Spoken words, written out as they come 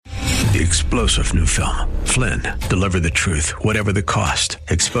The explosive new film, Flynn, deliver the truth, whatever the cost,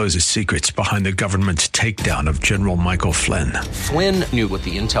 exposes secrets behind the government's takedown of General Michael Flynn. Flynn knew what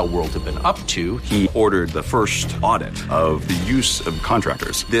the intel world had been up to. He ordered the first audit of the use of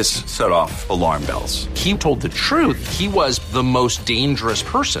contractors. This set off alarm bells. He told the truth. He was the most dangerous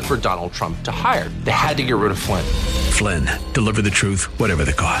person for Donald Trump to hire. They had to get rid of Flynn. Flynn, deliver the truth, whatever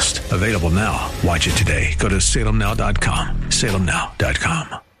the cost. Available now. Watch it today. Go to salemnow.com.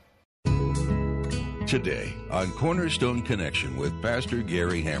 salemnow.com. Today on Cornerstone Connection with Pastor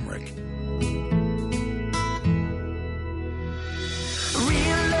Gary Hamrick.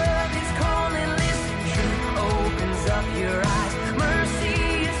 Real love is calling, listen, truth opens up your eyes. Mercy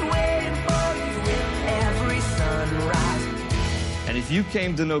is waiting for you with every sunrise. And if you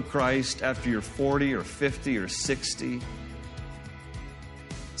came to know Christ after you're 40 or 50 or 60,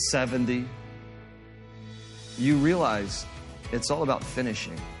 70, you realize it's all about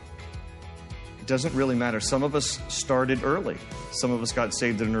finishing. It doesn't really matter. Some of us started early. Some of us got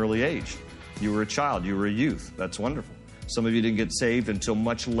saved at an early age. You were a child. You were a youth. That's wonderful. Some of you didn't get saved until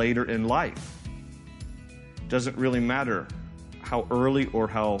much later in life. It doesn't really matter how early or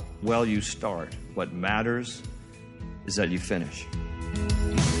how well you start. What matters is that you finish.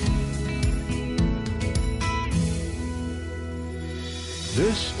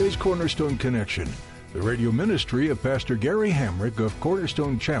 This is Cornerstone Connection, the radio ministry of Pastor Gary Hamrick of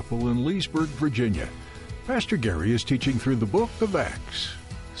Cornerstone Chapel in Leesburg, Virginia. Pastor Gary is teaching through the book of Acts.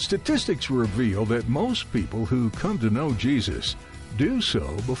 Statistics reveal that most people who come to know Jesus do so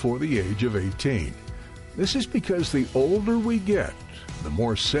before the age of 18. This is because the older we get, the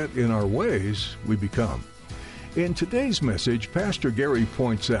more set in our ways we become. In today's message, Pastor Gary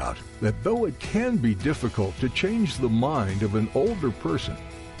points out that though it can be difficult to change the mind of an older person,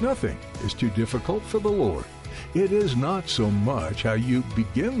 nothing is too difficult for the Lord. It is not so much how you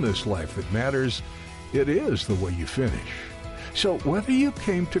begin this life that matters, it is the way you finish. So whether you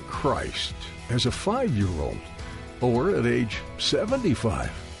came to Christ as a 5-year-old or at age 75,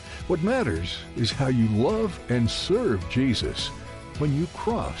 what matters is how you love and serve Jesus when you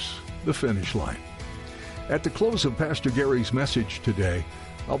cross the finish line. At the close of Pastor Gary's message today,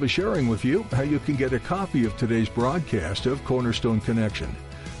 I'll be sharing with you how you can get a copy of today's broadcast of Cornerstone Connection.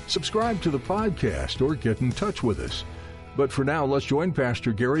 Subscribe to the podcast or get in touch with us. But for now, let's join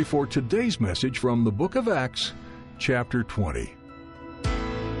Pastor Gary for today's message from the book of Acts, chapter 20.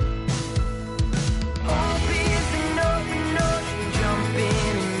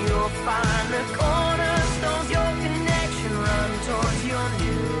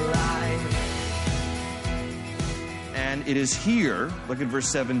 And it is here, look at verse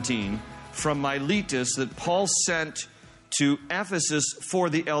 17, from Miletus that Paul sent to Ephesus for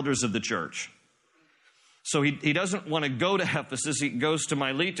the elders of the church. So he doesn't want to go to Ephesus, he goes to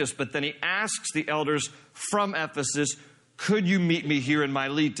Miletus, but then he asks the elders from Ephesus, could you meet me here in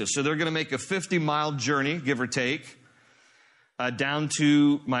Miletus? So they're going to make a 50-mile journey, give or take, down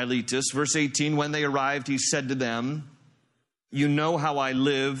to Miletus. Verse 18, when they arrived, he said to them, you know how I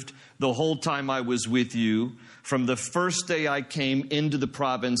lived the whole time I was with you, from the first day I came into the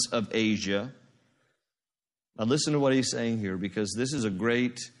province of Asia. Now listen to what he's saying here, because this is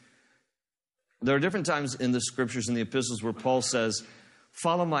there are different times in the scriptures and the epistles where Paul says,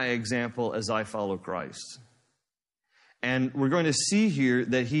 follow my example as I follow Christ. And we're going to see here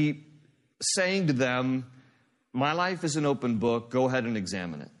that he saying to them, my life is an open book, go ahead and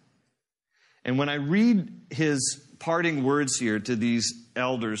examine it. And when I read his parting words here to these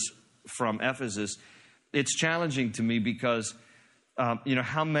elders from Ephesus, it's challenging to me because,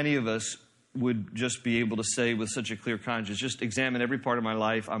 how many of us would just be able to say with such a clear conscience, just examine every part of my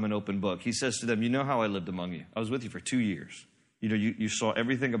life, I'm an open book. He says to them, you know how I lived among you. I was with you for 2 years. You saw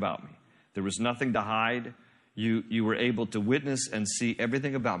everything about me. There was nothing to hide. You were able to witness and see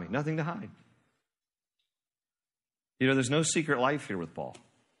everything about me. Nothing to hide. There's no secret life here with Paul.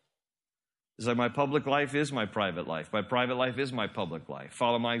 It's like my public life is my private life. My private life is my public life.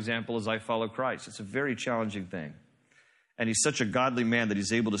 Follow my example as I follow Christ. It's a very challenging thing. And he's such a godly man that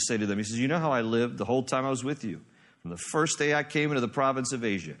he's able to say to them, he says, you know how I lived the whole time I was with you. From the first day I came into the province of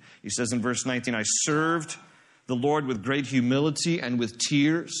Asia. He says in verse 19, I served the Lord with great humility and with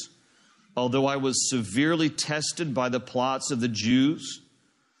tears, although I was severely tested by the plots of the Jews.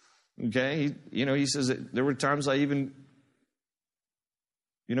 Okay, he says that there were times I even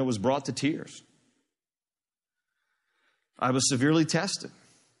was brought to tears. I was severely tested.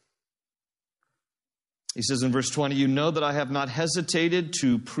 He says in verse 20, you know that I have not hesitated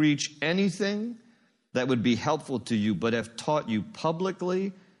to preach anything that would be helpful to you, but have taught you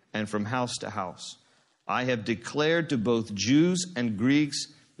publicly and from house to house. I have declared to both Jews and Greeks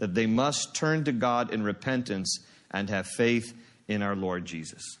that they must turn to God in repentance and have faith in our Lord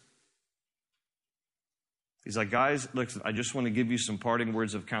Jesus. He's like, guys, look, I just want to give you some parting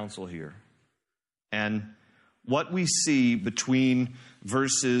words of counsel here. And what we see between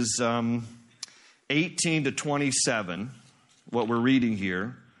verses 18 to 27, what we're reading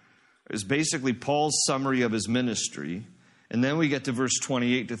here, is basically Paul's summary of his ministry. And then we get to verse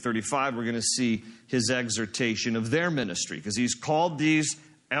 28 to 35, we're going to see his exhortation of their ministry. Because he's called these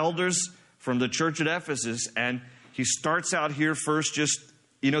elders from the church at Ephesus, and he starts out here first just,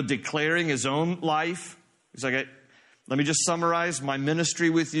 declaring his own life. He's like, let me just summarize my ministry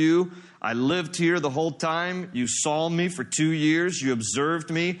with you. I lived here the whole time. You saw me for 2 years. You observed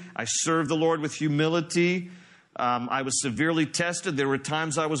me. I served the Lord with humility. I was severely tested. There were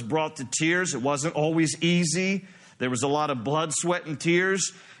times I was brought to tears. It wasn't always easy. There was a lot of blood, sweat, and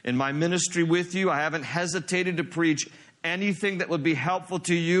tears in my ministry with you. I haven't hesitated to preach anything that would be helpful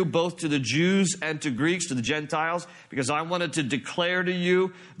to you, both to the Jews and to Greeks, to the Gentiles, because I wanted to declare to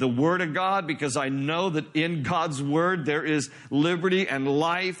you the Word of God, because I know that in God's Word there is liberty and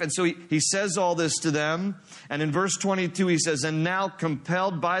life. And so he says all this to them. And in verse 22 he says, and now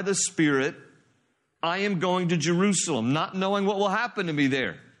compelled by the Spirit, I am going to Jerusalem, not knowing what will happen to me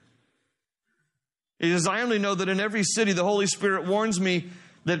there. He says, I only know that in every city the Holy Spirit warns me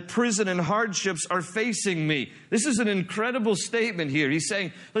that prison and hardships are facing me. This is an incredible statement here. He's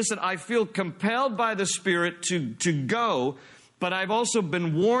saying, listen, I feel compelled by the Spirit to go, but I've also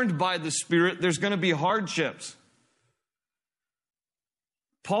been warned by the Spirit there's going to be hardships.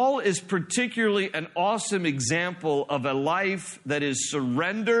 Paul is particularly an awesome example of a life that is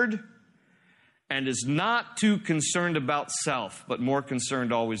surrendered and is not too concerned about self, but more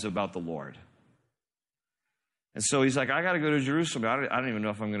concerned always about the Lord. And so he's like, I got to go to Jerusalem. I don't even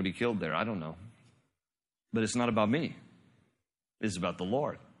know if I'm going to be killed there. I don't know. But it's not about me. It's about the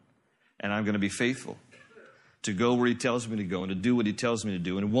Lord. And I'm going to be faithful to go where he tells me to go and to do what he tells me to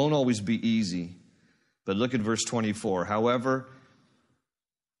do. And it won't always be easy. But look at verse 24. However,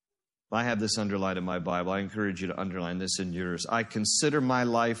 I have this underlined in my Bible. I encourage you to underline this in yours. I consider my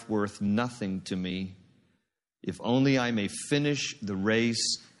life worth nothing to me, if only I may finish the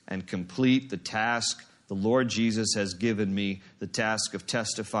race and complete the task the Lord Jesus has given me, the task of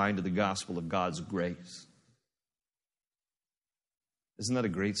testifying to the gospel of God's grace. Isn't that a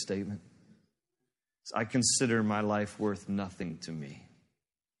great statement? I consider my life worth nothing to me.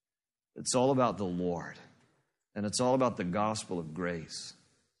 It's all about the Lord, and it's all about the gospel of grace.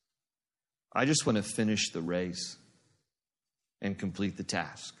 I just want to finish the race and complete the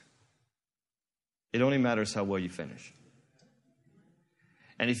task. It only matters how well you finish.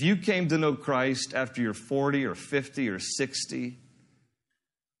 And if you came to know Christ after you're 40 or 50 or 60,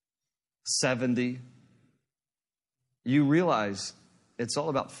 70, you realize it's all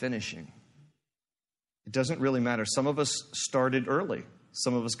about finishing. It doesn't really matter. Some of us started early.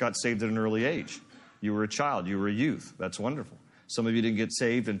 Some of us got saved at an early age. You were a child. You were a youth. That's wonderful. Some of you didn't get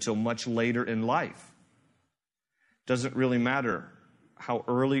saved until much later in life. It doesn't really matter how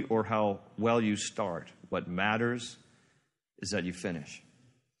early or how well you start. What matters is that you finish.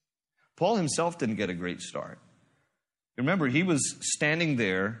 Paul himself didn't get a great start. Remember, he was standing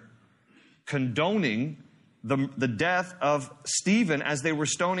there condoning the death of Stephen as they were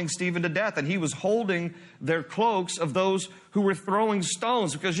stoning Stephen to death. And he was holding their cloaks of those who were throwing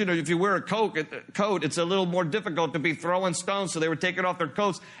stones. Because, if you wear a coat, it's a little more difficult to be throwing stones. So they were taking off their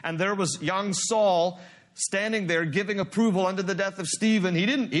coats. And there was young Saul standing there giving approval unto the death of Stephen. He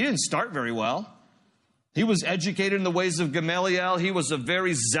didn't start very well. He was educated in the ways of Gamaliel. He was a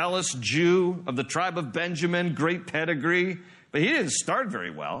very zealous Jew of the tribe of Benjamin, great pedigree. But he didn't start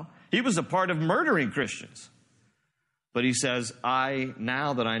very well. He was a part of murdering Christians. But he says,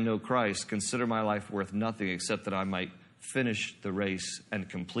 now that I know Christ, consider my life worth nothing except that I might finish the race and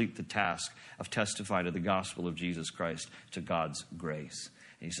complete the task of testifying to the gospel of Jesus Christ, to God's grace.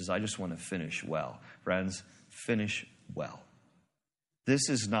 And he says, I just want to finish well. Friends, finish well. This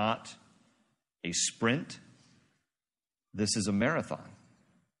is not a sprint. This is a marathon.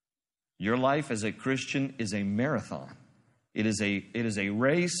 Your life as a Christian is a marathon. It is a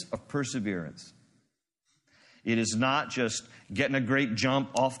race of perseverance. It is not just getting a great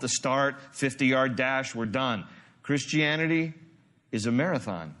jump off the start, 50-yard dash, we're done. Christianity is a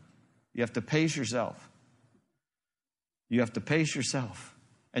marathon. You have to pace yourself. You have to pace yourself.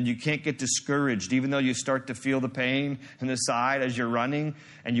 And you can't get discouraged, even though you start to feel the pain in the side as you're running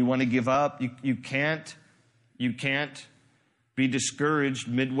and you want to give up. You can't be discouraged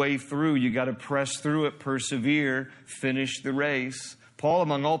midway through. You got to press through it, persevere, finish the race. Paul,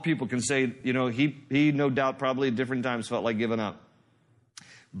 among all people, can say, he no doubt probably at different times felt like giving up.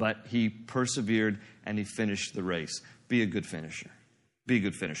 but he persevered and he finished the race. Be a good finisher. Be a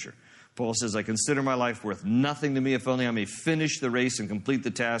good finisher. Paul says, I consider my life worth nothing to me if only I may finish the race and complete the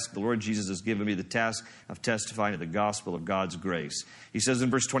task. The Lord Jesus has given me the task of testifying to the gospel of God's grace. He says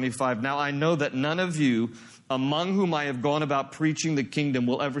in verse 25, now I know that none of you among whom I have gone about preaching the kingdom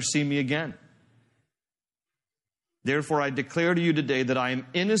will ever see me again. Therefore I declare to you today that I am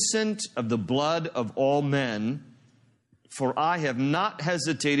innocent of the blood of all men, for I have not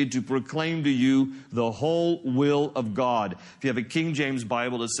hesitated to proclaim to you the whole will of God. If you have a King James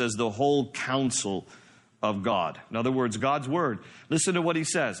Bible, it says the whole counsel of God. In other words, God's word. Listen to what he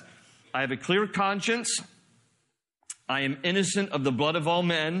says. I have a clear conscience. I am innocent of the blood of all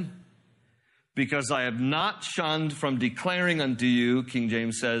men, because I have not shunned from declaring unto you, King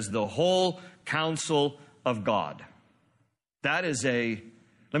James says, the whole counsel of God. That is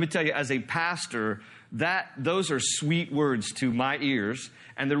let me tell you, as a pastor, those are sweet words to my ears.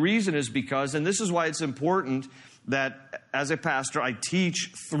 And the reason is because, and this is why it's important that as a pastor, I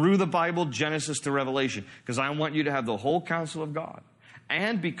teach through the Bible, Genesis to Revelation, because I want you to have the whole counsel of God.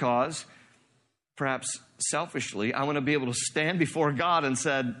 And because, perhaps selfishly, I want to be able to stand before God and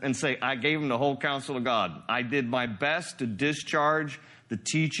say, I gave him the whole counsel of God. I did my best to discharge the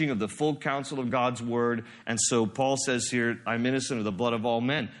teaching of the full counsel of God's word. And so Paul says here, I'm innocent of the blood of all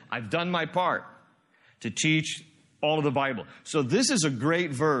men. I've done my part to teach all of the Bible. So this is a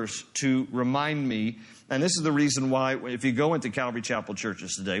great verse to remind me, and this is the reason why, if you go into Calvary Chapel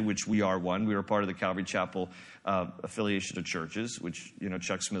churches today, which we are one, we are part of the Calvary Chapel affiliation of churches, which,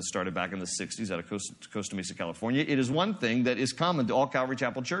 Chuck Smith started back in the 60s out of Costa Mesa, California. It is one thing that is common to all Calvary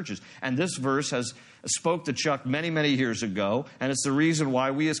Chapel churches. And this verse has spoke to Chuck many, many years ago, and it's the reason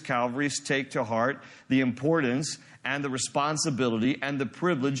why we as Calvaries take to heart the importance and the responsibility and the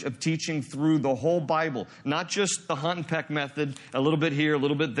privilege of teaching through the whole Bible. Not just the hunt and peck method, a little bit here, a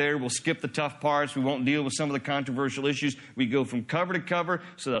little bit there. We'll skip the tough parts. We won't deal with some of the controversial issues. We go from cover to cover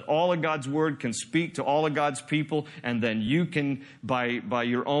so that all of God's word can speak to all of God's people, and then you can, by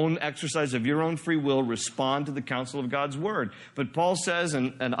your own exercise of your own free will, respond to the counsel of God's word. But Paul says,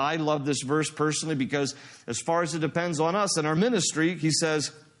 and I love this verse personally because as far as it depends on us and our ministry, he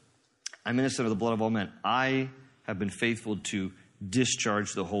says, I'm innocent of the blood of all men. I have been faithful to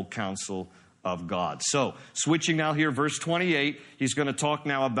discharge the whole counsel of God. So, switching now here, verse 28, he's going to talk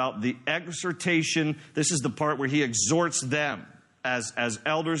now about the exhortation. This is the part where he exhorts them as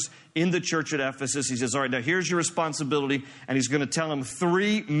elders in the church at Ephesus. He says, all right, now here's your responsibility, and he's going to tell them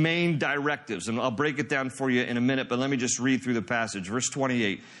three main directives, and I'll break it down for you in a minute, but let me just read through the passage. Verse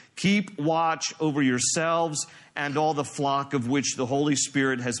 28, keep watch over yourselves and all the flock of which the Holy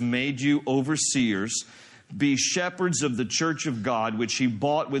Spirit has made you overseers. Be shepherds of the church of God, which he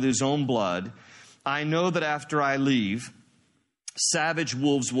bought with his own blood. I know that after I leave, savage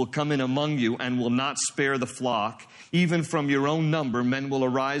wolves will come in among you and will not spare the flock. Even from your own number, men will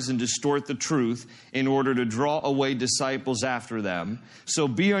arise and distort the truth in order to draw away disciples after them. So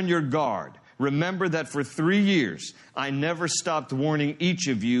be on your guard. Remember that for 3 years, I never stopped warning each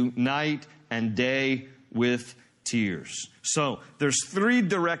of you night and day with tears. So there's three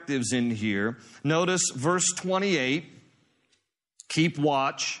directives in here. Notice verse 28, keep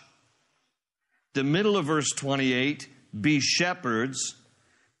watch. The middle of verse 28, be shepherds.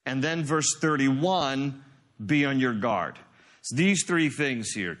 And then verse 31, be on your guard. So these three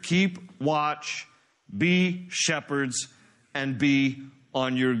things here, keep watch, be shepherds, and be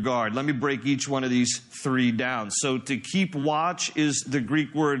on your guard. Let me break each one of these three down. So to keep watch is the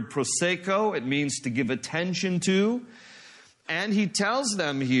Greek word proseko. It means to give attention to. And he tells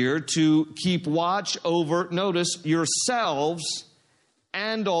them here to keep watch over, notice, yourselves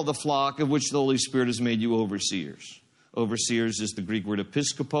and all the flock of which the Holy Spirit has made you overseers. Overseers is the Greek word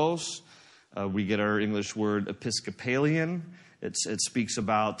episkopos. We get our English word Episcopalian. It speaks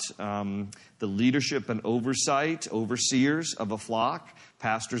about the leadership and oversight, overseers of a flock.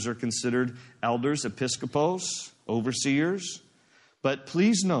 Pastors are considered elders, episkopos, overseers. But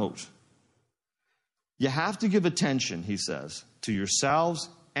please note, you have to give attention, he says, to yourselves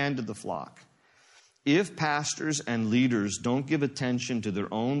and to the flock. If pastors and leaders don't give attention to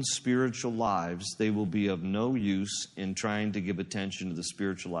their own spiritual lives, they will be of no use in trying to give attention to the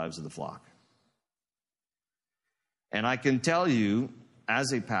spiritual lives of the flock. And I can tell you,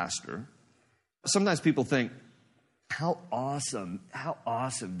 as a pastor, sometimes people think, how awesome,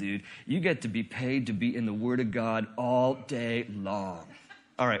 dude. You get to be paid to be in the Word of God all day long.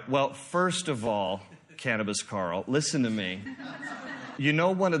 All right, well, first of all, Cannabis Carl, listen to me. You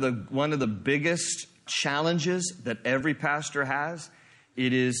know one of the biggest challenges that every pastor has?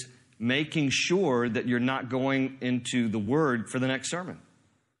 It is making sure that you're not going into the Word for the next sermon.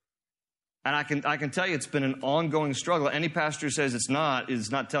 And I can tell you it's been an ongoing struggle. Any pastor who says it's not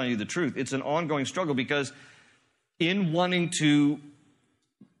is not telling you the truth. It's an ongoing struggle because in wanting to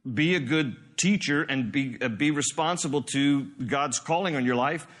be a good teacher and be responsible to God's calling on your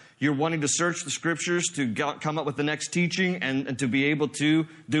life, you're wanting to search the Scriptures to come up with the next teaching and to be able to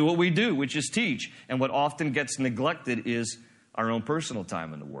do what we do, which is teach. And what often gets neglected is our own personal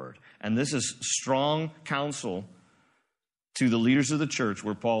time in the Word. And this is strong counsel to the leaders of the church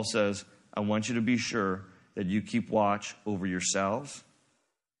where Paul says, I want you to be sure that you keep watch over yourselves.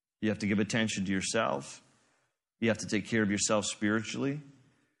 You have to give attention to yourselves. You have to take care of yourself spiritually.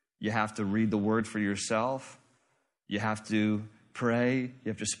 You have to read the Word for yourself. You have to pray. You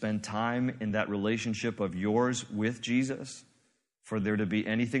have to spend time in that relationship of yours with Jesus for there to be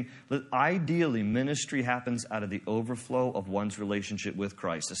anything. Ideally, ministry happens out of the overflow of one's relationship with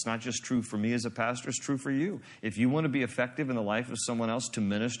Christ. It's not just true for me as a pastor, it's true for you. If you want to be effective in the life of someone else to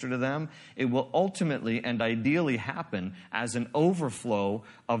minister to them, it will ultimately and ideally happen as an overflow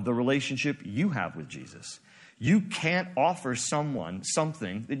of the relationship you have with Jesus. You can't offer someone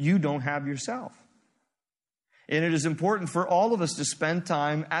something that you don't have yourself. And it is important for all of us to spend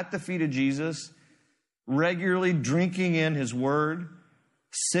time at the feet of Jesus, regularly drinking in His Word,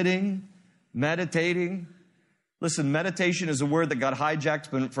 sitting, meditating. Listen, meditation is a word that got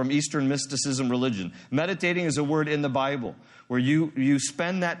hijacked from Eastern mysticism religion. Meditating is a word in the Bible where you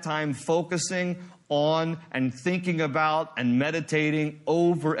spend that time focusing on and thinking about and meditating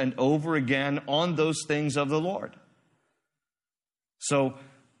over and over again on those things of the Lord. So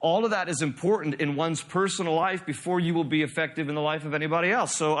all of that is important in one's personal life before you will be effective in the life of anybody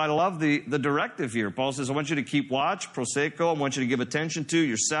else. So I love the directive here. Paul says, I want you to keep watch, proseko. I want you to give attention to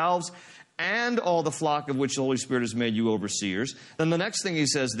yourselves and all the flock of which the Holy Spirit has made you overseers. Then the next thing he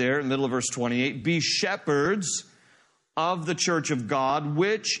says there in the middle of verse 28, be shepherds of the church of God,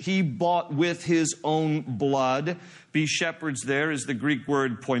 which He bought with His own blood. Be shepherds there is the Greek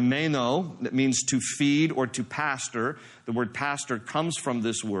word poimeno, that means to feed or to pastor. The word pastor comes from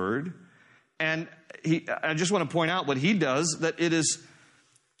this word. And I just want to point out what he does, that it is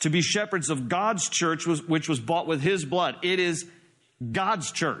to be shepherds of God's church, which was bought with His blood. It is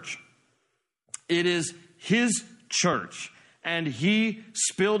God's church. It is His church. And He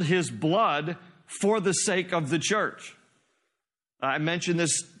spilled His blood for the sake of the church. I mentioned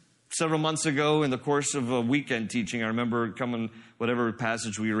this several months ago in the course of a weekend teaching. I remember coming, whatever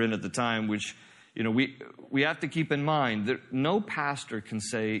passage we were in at the time, which, we have to keep in mind that no pastor can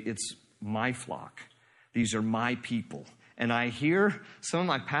say, it's my flock. These are my people. And I hear some of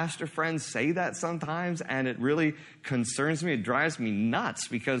my pastor friends say that sometimes, and it really concerns me. It drives me nuts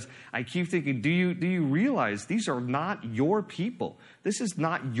because I keep thinking, do you realize these are not your people? This is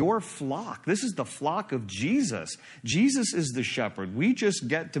not your flock. This is the flock of Jesus. Jesus is the shepherd. We just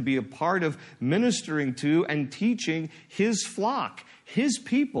get to be a part of ministering to and teaching His flock, His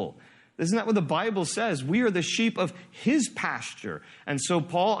people. Isn't that what the Bible says? We are the sheep of His pasture. And so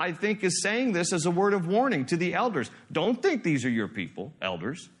Paul, I think, is saying this as a word of warning to the elders. Don't think these are your people,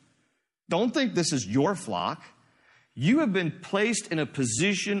 elders. Don't think this is your flock. You have been placed in a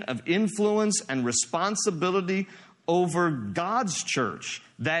position of influence and responsibility over God's church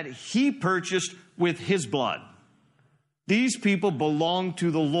that He purchased with His blood. These people belong to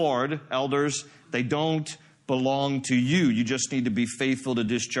the Lord, elders. They don't belong to you. You just need to be faithful to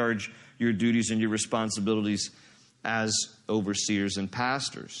discharge your duties and your responsibilities as overseers and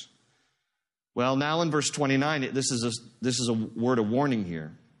pastors. Well, now in verse 29, this is a word of warning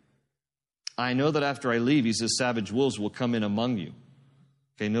here. I know that after I leave, he says, savage wolves will come in among you.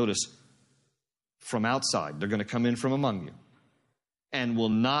 Okay, notice, from outside, they're going to come in from among you and will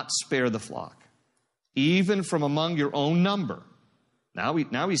not spare the flock, even from among your own number. Now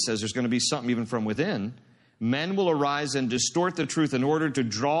he says there's going to be something even from within. Men will arise and distort the truth in order to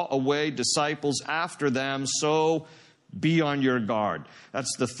draw away disciples after them, so be on your guard.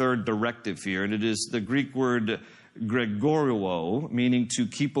 That's the third directive here, and it is the Greek word gregorio, meaning to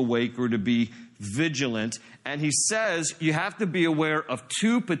keep awake or to be vigilant. And he says you have to be aware of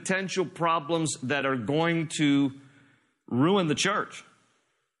two potential problems that are going to ruin the church.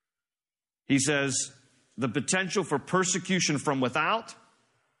 He says the potential for persecution from without,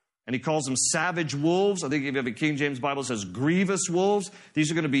 and he calls them savage wolves. I think if you have a King James Bible, it says grievous wolves.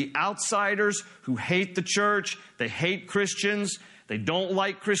 These are going to be outsiders who hate the church. They hate Christians. They don't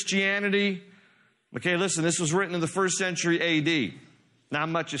like Christianity. Okay, listen, this was written in the 1st century A.D. Not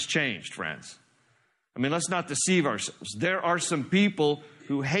much has changed, friends. I mean, let's not deceive ourselves. There are some people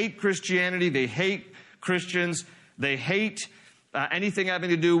who hate Christianity. They hate Christians. They hate anything having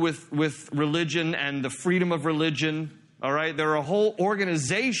to do with religion and the freedom of religion. All right, there are whole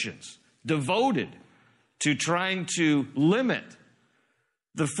organizations devoted to trying to limit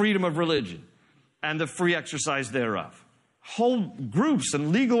the freedom of religion and the free exercise thereof. Whole groups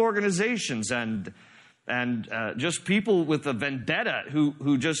and legal organizations and just people with a vendetta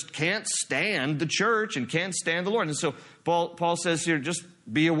who just can't stand the church and can't stand the Lord. And so Paul says here, just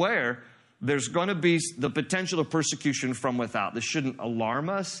be aware, there's going to be the potential of persecution from without. This shouldn't alarm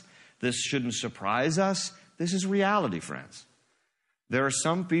us. This shouldn't surprise us. This is reality, friends. There are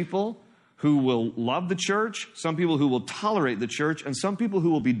some people who will love the church, some people who will tolerate the church, and some people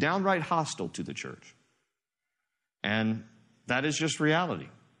who will be downright hostile to the church. And that is just reality.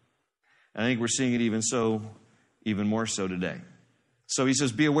 I think we're seeing it even more so today. So he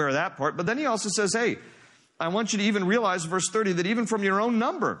says, be aware of that part. But then he also says, hey, I want you to even realize, verse 30, that even from your own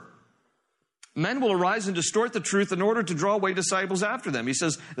number, men will arise and distort the truth in order to draw away disciples after them. He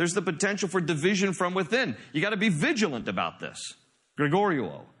says there's the potential for division from within. You got to be vigilant about this.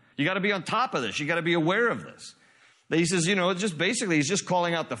 Gregorio. You got to be on top of this. You got to be aware of this. He says, it's just basically, he's just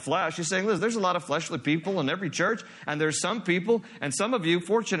calling out the flesh. He's saying, listen, there's a lot of fleshly people in every church, and there's some people, and some of you,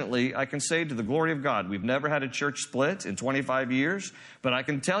 fortunately, I can say to the glory of God, we've never had a church split in 25 years, but I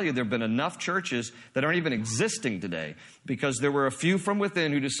can tell you there have been enough churches that aren't even existing today because there were a few from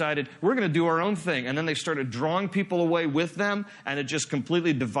within who decided, we're going to do our own thing, and then they started drawing people away with them, and it just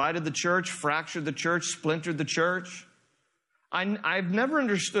completely divided the church, fractured the church, splintered the church. I've never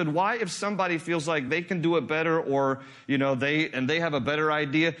understood why, if somebody feels like they can do it better or, they have a better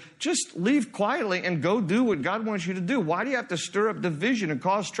idea, just leave quietly and go do what God wants you to do. Why do you have to stir up division and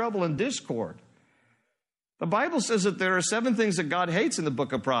cause trouble and discord? The Bible says that there are 7 things that God hates in the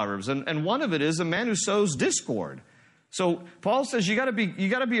book of Proverbs, and one of it is a man who sows discord. So Paul says you got to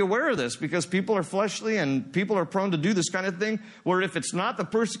be aware of this because people are fleshly and people are prone to do this kind of thing where if it's not the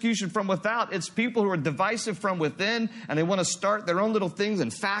persecution from without, it's people who are divisive from within and they want to start their own little things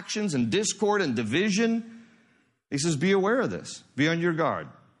and factions and discord and division. He says, be aware of this. Be on your guard.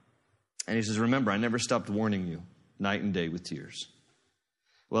 And he says, remember, I never stopped warning you night and day with tears.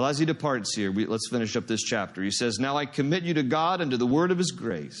 Well, as he departs here, let's finish up this chapter. He says, now I commit you to God and to the word of his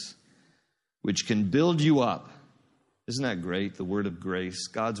grace, which can build you up. Isn't that great? The word of grace.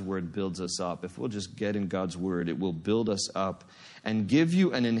 God's word builds us up. If we'll just get in God's word, it will build us up and give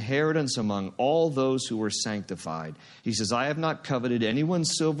you an inheritance among all those who are sanctified. He says, I have not coveted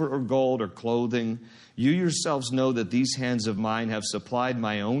anyone's silver or gold or clothing. You yourselves know that these hands of mine have supplied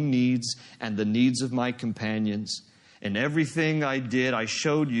my own needs and the needs of my companions. In everything I did, I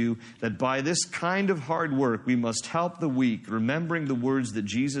showed you that by this kind of hard work, we must help the weak, remembering the words that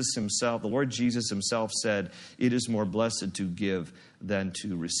the Lord Jesus himself said, it is more blessed to give than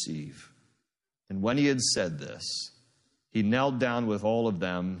to receive. And when he had said this, he knelt down with all of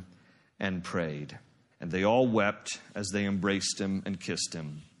them and prayed. And they all wept as they embraced him and kissed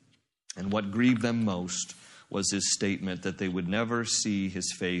him. And what grieved them most was his statement that they would never see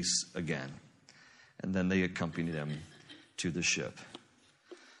his face again. And then they accompanied him to the ship.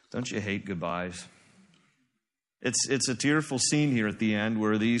 Don't you hate goodbyes? It's a tearful scene here at the end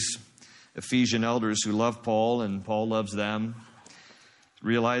where these Ephesian elders who love Paul and Paul loves them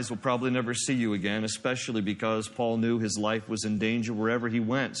realize we'll probably never see you again, especially because Paul knew his life was in danger wherever he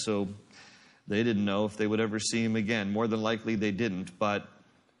went. So they didn't know if they would ever see him again. More than likely they didn't. But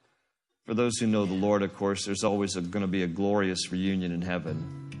for those who know the Lord, of course, there's always going to be a glorious reunion in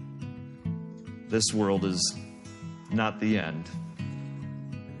heaven. This world is not the end.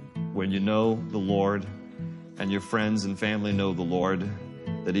 When you know the Lord and your friends and family know the Lord,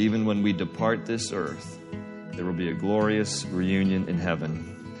 that even when we depart this earth, there will be a glorious reunion in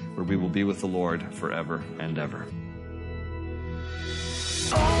heaven where we will be with the Lord forever and ever.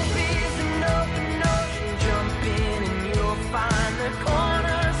 Open open ocean, jump in and you'll find the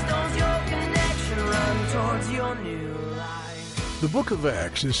cornerstones, your connection, run towards your new life. The book of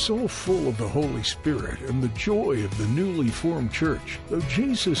Acts is so full of the Holy Spirit and the joy of the newly formed church. Though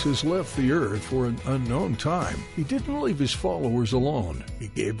Jesus has left the earth for an unknown time, he didn't leave his followers alone. He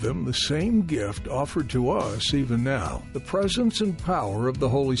gave them the same gift offered to us even now, the presence and power of the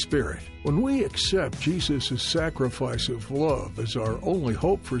Holy Spirit. When we accept Jesus' sacrifice of love as our only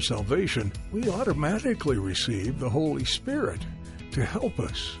hope for salvation, we automatically receive the Holy Spirit to help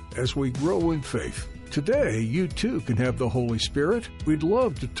us as we grow in faith. Today, you too can have the Holy Spirit. We'd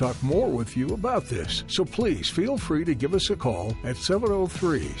love to talk more with you about this. So please feel free to give us a call at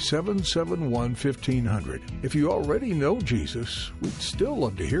 703-771-1500. If you already know Jesus, we'd still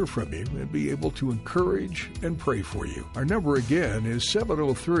love to hear from you and be able to encourage and pray for you. Our number again is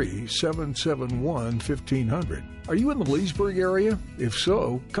 703-771-1500. Are you in the Leesburg area? If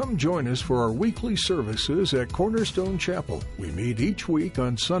so, come join us for our weekly services at Cornerstone Chapel. We meet each week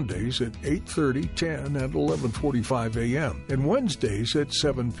on Sundays at 8:30, 10, and 11:45 a.m. and Wednesdays at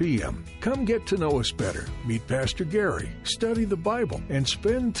 7 p.m. Come get to know us better, meet Pastor Gary, study the Bible, and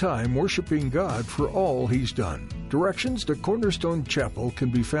spend time worshiping God for all He's done. Directions to Cornerstone Chapel can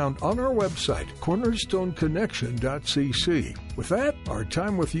be found on our website, cornerstoneconnection.cc. With that, our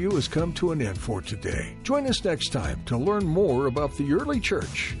time with you has come to an end for today. Join us next time to learn more about the early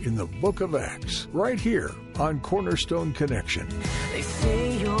church in the book of Acts, right here on Cornerstone Connection. They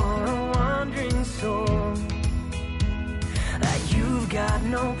say you're a wandering soul, that you've got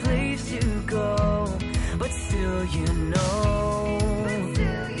no place to go, but still you know,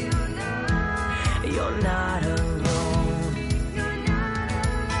 you're not alone.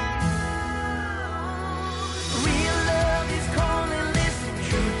 Real love is calling, listen,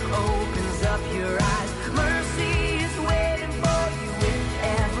 truth opens up your eyes. Mercy is waiting for you with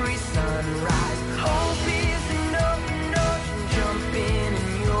every sunrise. Hope is an open ocean, jump in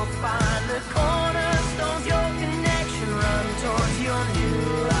and you'll find the cornerstones, your connection, run towards your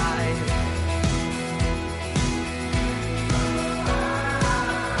new life.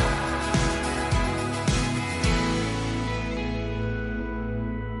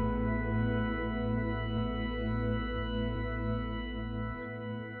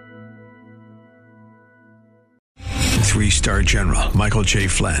 Three-star General Michael J.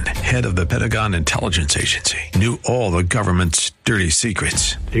 Flynn, head of the Pentagon Intelligence Agency, knew all the government's dirty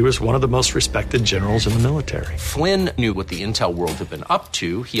secrets. He was one of the most respected generals in the military. Flynn knew what the intel world had been up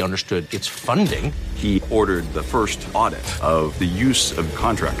to. He understood its funding. He ordered the first audit of the use of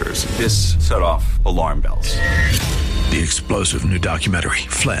contractors. This set off alarm bells. The explosive new documentary,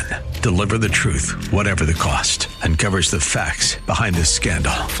 Flynn, Deliver the Truth, Whatever the Cost, uncovers the facts behind this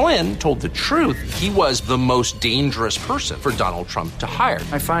scandal. Flynn told the truth. He was the most dangerous person for Donald Trump to hire.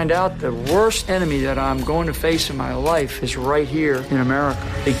 I find out the worst enemy that I'm going to face in my life is right here in America.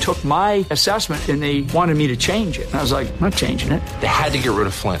 They took my assessment and they wanted me to change it. And I was like, I'm not changing it. They had to get rid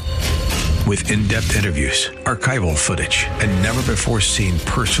of Flynn. With in-depth interviews, archival footage, and never-before-seen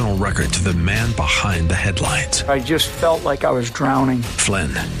personal records of the man behind the headlines. I just felt like I was drowning. Flynn,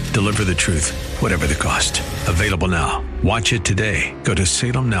 Deliver the Truth, Whatever the Cost. Available now. Watch it today. Go to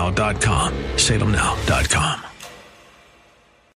salemnow.com. salemnow.com.